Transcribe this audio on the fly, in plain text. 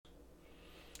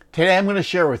Today I'm going to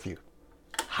share with you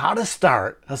how to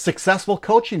start a successful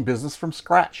coaching business from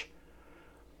scratch.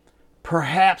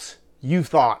 Perhaps you've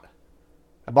thought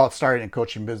about starting a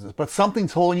coaching business, but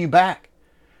something's holding you back.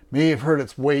 Maybe you've heard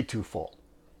it's way too full.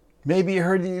 Maybe you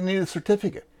heard that you need a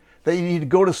certificate, that you need to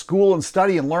go to school and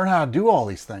study and learn how to do all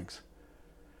these things.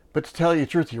 But to tell you the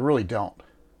truth, you really don't.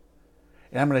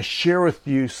 And I'm going to share with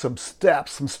you some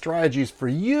steps, some strategies for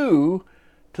you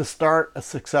to start a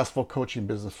successful coaching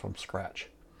business from scratch.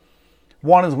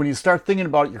 One is when you start thinking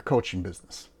about your coaching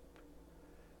business.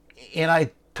 And I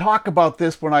talk about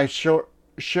this when I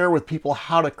share with people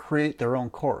how to create their own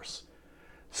course.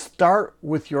 Start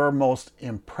with your most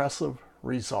impressive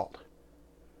result,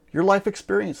 your life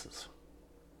experiences.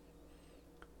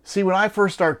 See, when I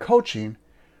first started coaching,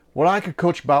 what I could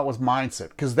coach about was mindset,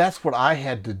 because that's what I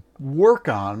had to work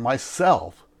on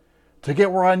myself to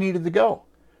get where I needed to go.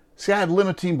 See, I had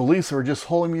limiting beliefs that were just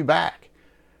holding me back.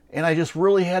 And I just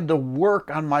really had to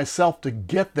work on myself to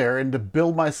get there and to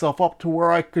build myself up to where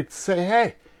I could say,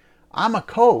 hey, I'm a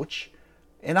coach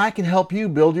and I can help you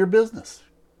build your business.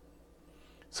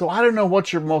 So I don't know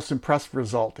what your most impressive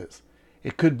result is.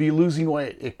 It could be losing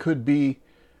weight. It could be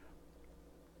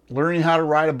learning how to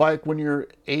ride a bike when you're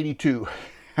 82.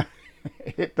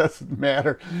 It doesn't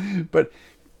matter. But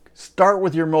start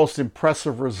with your most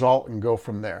impressive result and go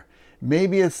from there.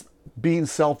 Maybe it's being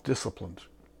self-disciplined.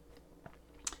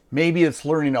 Maybe it's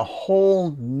learning a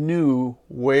whole new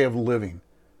way of living.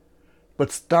 But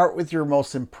start with your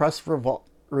most impressive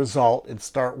result and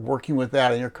start working with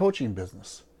that in your coaching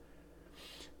business.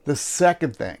 The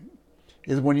second thing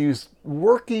is when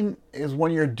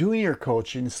you're doing your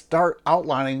coaching, start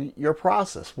outlining your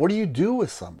process. What do you do with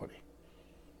somebody?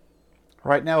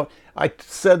 Right now, I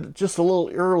said just a little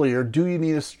earlier, do you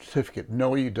need a certificate?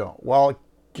 No, you don't. Well,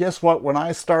 guess what? When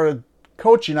I started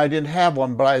coaching, I didn't have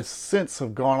one, but I since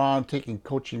have gone on taking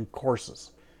coaching courses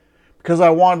because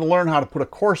I wanted to learn how to put a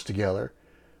course together,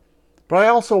 but I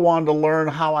also wanted to learn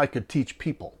how I could teach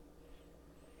people.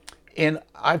 And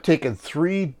I've taken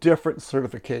 3 different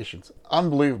certifications.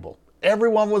 Unbelievable.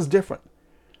 Everyone was different.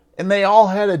 And they all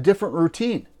had a different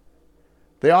routine.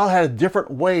 They all had a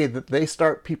different way that they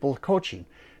start people coaching.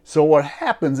 So what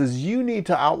happens is you need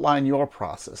to outline your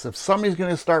process. If somebody's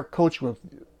going to start coaching with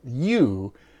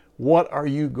you, what are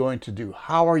you going to do?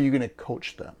 How are you going to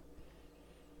coach them?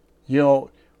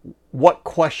 What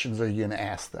questions are you going to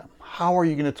ask them? How are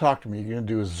you going to talk to them? Are you going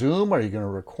to do a Zoom? Are you going to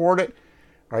record it?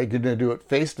 Are you going to do it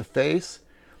face to face?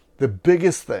 The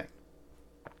biggest thing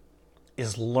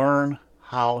is learn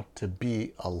how to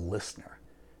be a listener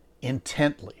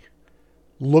intently.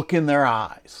 Look in their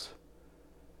eyes.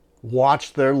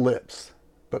 Watch their lips.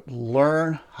 But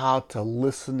learn how to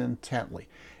listen intently.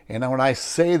 And when I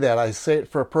say that, I say it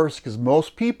for a person because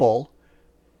most people,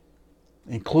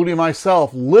 including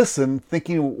myself, listen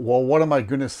thinking, well, what am I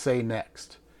going to say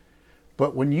next?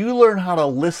 But when you learn how to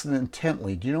listen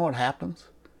intently, do you know what happens?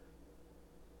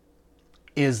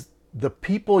 Is the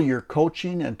people you're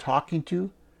coaching and talking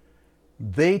to,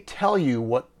 they tell you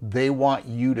what they want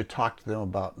you to talk to them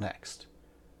about next.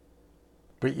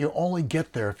 But you only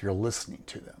get there if you're listening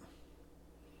to them.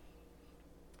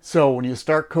 So when you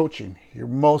start coaching, your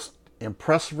most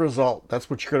impressive result, that's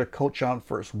what you're going to coach on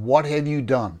first. What have you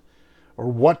done? Or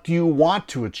what do you want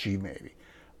to achieve maybe?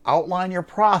 Outline your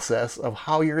process of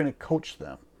how you're going to coach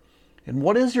them. And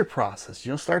what is your process?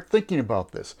 Start thinking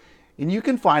about this. And you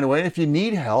can find a way. If you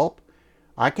need help,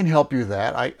 I can help you with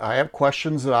that. I have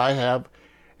questions that I have.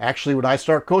 Actually, when I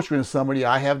start coaching with somebody,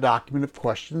 I have documented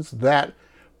questions that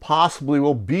possibly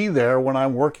will be there when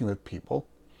I'm working with people.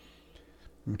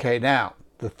 Okay, now,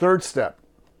 the third step,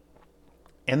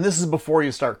 and this is before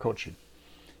you start coaching,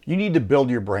 you need to build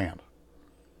your brand.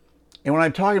 And when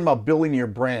I'm talking about building your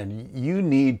brand, you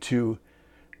need to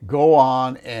go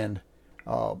on and,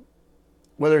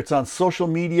 whether it's on social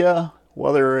media,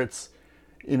 whether it's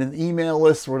in an email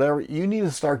list or whatever, you need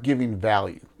to start giving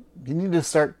value. You need to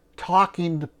start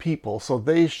talking to people so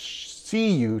they see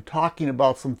you talking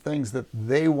about some things that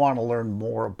they want to learn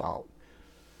more about.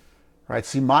 Right?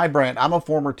 See, my brand, I'm a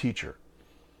former teacher.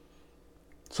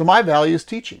 So my value is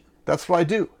teaching. That's what I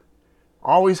do.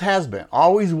 Always has been.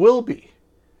 Always will be.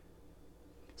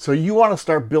 So you want to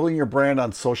start building your brand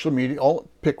on social media.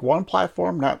 Pick one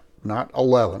platform, not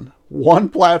 11. One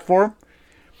platform.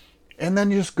 And then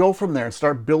you just go from there and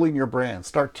start building your brand.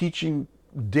 Start teaching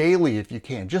daily if you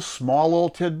can. Just small little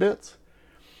tidbits.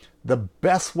 The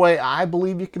best way I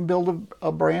believe you can build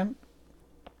a brand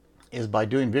is by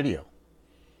doing video.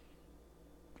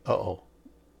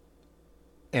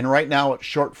 And right now it's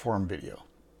short form video.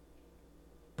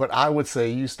 But I would say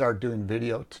you start doing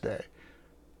video today.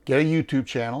 Get a YouTube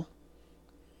channel.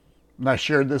 and I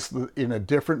shared this in a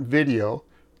different video.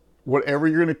 Whatever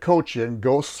you're going to coach in,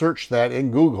 go search that in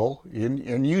Google, in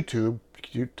YouTube,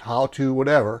 how to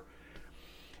whatever,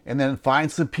 and then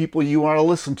find some people you want to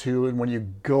listen to. And when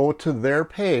you go to their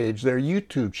page, their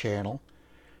YouTube channel,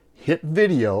 hit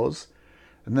videos,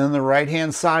 and then on the right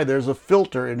hand side there's a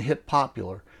filter and hit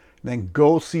popular. And then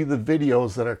go see the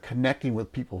videos that are connecting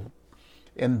with people.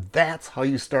 And that's how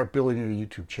you start building your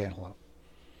YouTube channel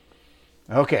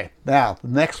up. Okay, now the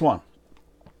next one.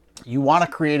 You want to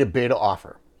create a beta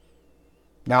offer.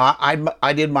 Now,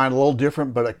 I did mine a little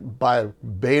different, but by a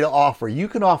beta offer, you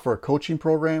can offer a coaching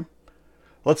program.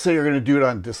 Let's say you're going to do it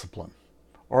on discipline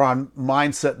or on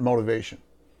mindset and motivation.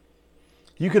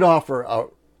 You could offer an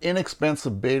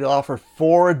inexpensive beta offer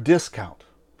for a discount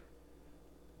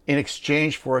in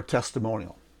exchange for a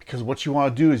testimonial. Because what you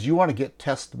want to do is you want to get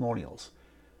testimonials.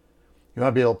 You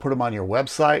want to be able to put them on your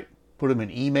website, put them in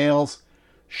emails,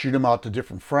 shoot them out to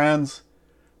different friends.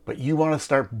 But you want to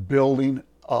start building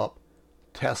up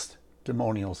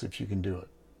testimonials if you can do it.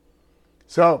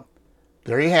 So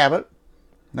there you have it.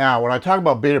 Now, when I talk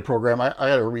about beta program, I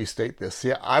got to restate this.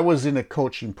 See, I was in a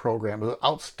coaching program, an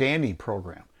outstanding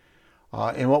program.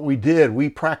 And what we did, we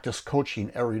practiced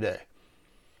coaching every day.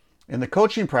 In the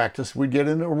coaching practice, we'd get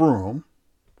in a room,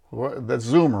 that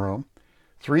Zoom room,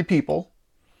 3 people,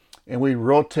 and we'd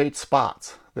rotate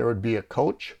spots. There would be a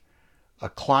coach, a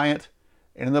client,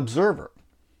 and an observer.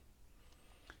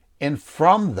 And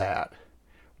from that,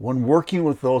 when working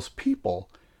with those people,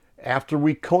 after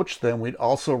we coached them, we'd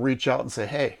also reach out and say,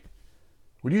 hey,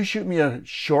 would you shoot me a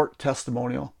short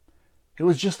testimonial? It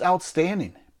was just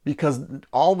outstanding because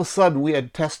all of a sudden we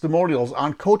had testimonials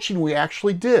on coaching we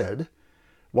actually did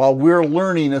while we're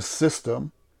learning a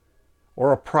system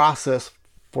or a process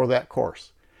for that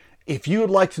course. If you would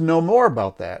like to know more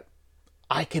about that,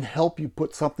 I can help you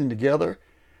put something together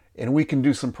and we can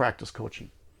do some practice coaching.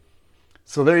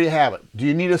 So there you have it. Do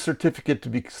you need a certificate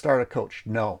to start a coach?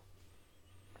 No.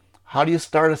 How do you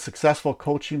start a successful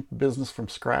coaching business from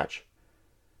scratch?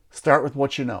 Start with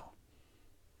what you know.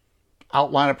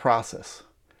 Outline a process.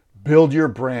 Build your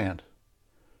brand.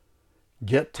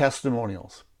 Get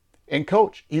testimonials. And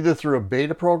coach, either through a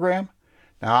beta program.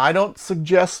 Now, I don't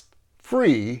suggest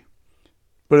free,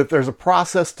 but if there's a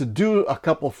process to do a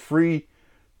couple free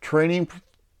training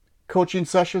coaching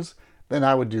sessions, then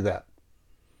I would do that.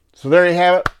 So there you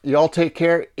have it. You all take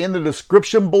care. In the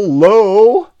description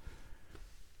below,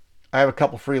 I have a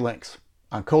couple free links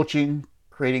on coaching,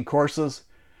 creating courses,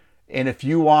 and if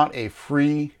you want a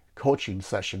free coaching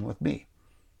session with me,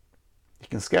 you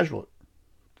can schedule it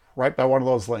right by one of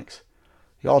those links.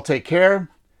 You all take care.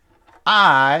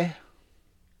 I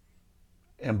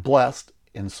am blessed,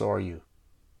 and so are you.